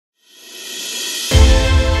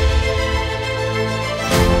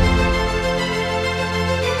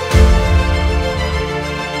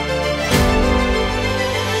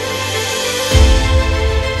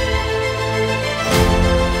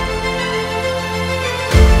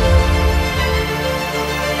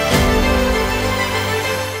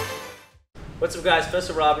What's up guys,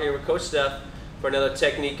 Professor Rob here with Coach Steph for another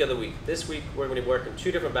technique of the week. This week we're going to be working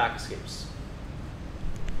two different back escapes.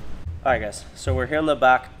 Alright guys, so we're here on the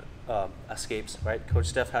back escapes, right? Coach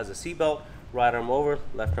Steph has a seat belt, right arm over,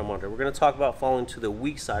 left arm under. We're going to talk about falling to the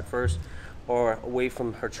weak side first or away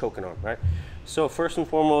from her choking arm, right? So first and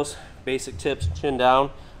foremost, basic tips, chin down.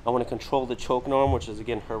 I want to control the choking arm, which is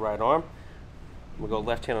again her right arm. I'm going to go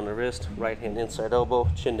left hand on the wrist, right hand inside elbow,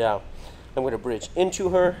 chin down. I'm going to bridge into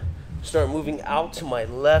her, start moving out to my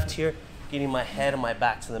left here, getting my head and my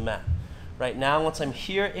back to the mat. Right now, once I'm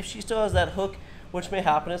here, if she still has that hook, which may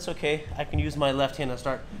happen, it's okay. I can use my left hand and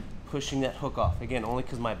start pushing that hook off. Again, only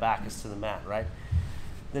because my back is to the mat, right?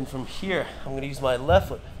 Then from here, I'm going to use my left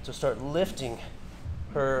foot to start lifting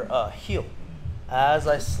her heel. As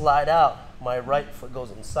I slide out, my right foot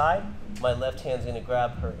goes inside. My left hand's going to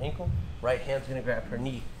grab her ankle. Right hand's going to grab her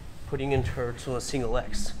knee, putting into her to a single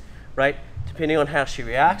X. Right? Depending on how she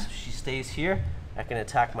reacts, if she stays here, I can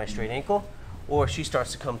attack my straight ankle, or if she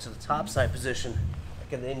starts to come to the top side position, I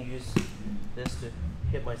can then use this to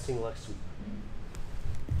hit my single X sweep.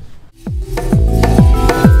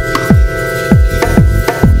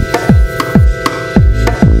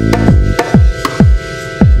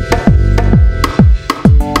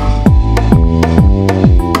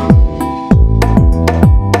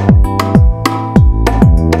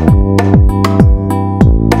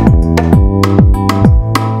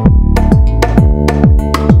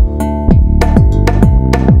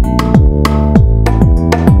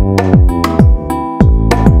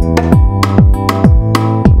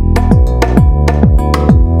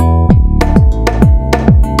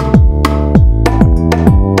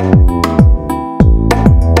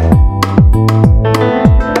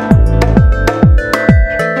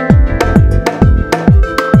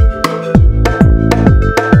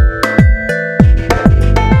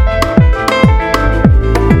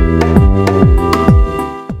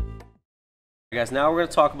 Guys, now we're going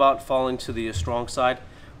to talk about falling to the strong side,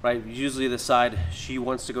 right? Usually the side she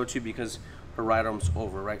wants to go to because her right arm's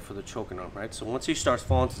over, right, for the choking arm, right? So once she starts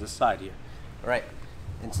falling to the side here, right,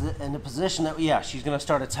 in the position that, yeah, she's going to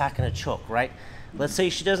start attacking a choke, right? Let's say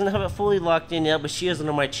she doesn't have it fully locked in yet, but she is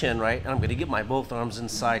under my chin, right? And I'm going to get my both arms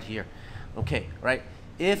inside here. Okay, right?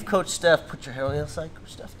 If Coach Steph, put your head on the other side,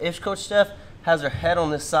 Coach Steph. If Coach Steph has her head on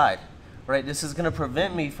this side, right, this is going to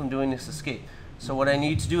prevent me from doing this escape. So what I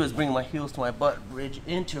need to do is bring my heels to my butt, bridge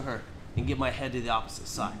into her, and get my head to the opposite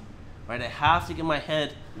side. Right? I have to get my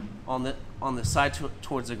head on the side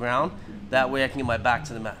towards the ground. That way I can get my back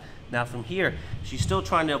to the mat. Now from here, she's still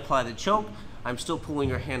trying to apply the choke. I'm still pulling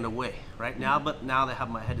her hand away. Right now, but now that I have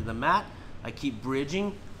my head to the mat, I keep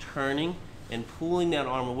bridging, turning, and pulling that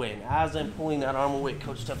arm away. And as I'm pulling that arm away,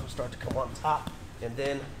 Coach Steph will start to come on top, and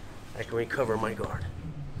then I can recover my guard.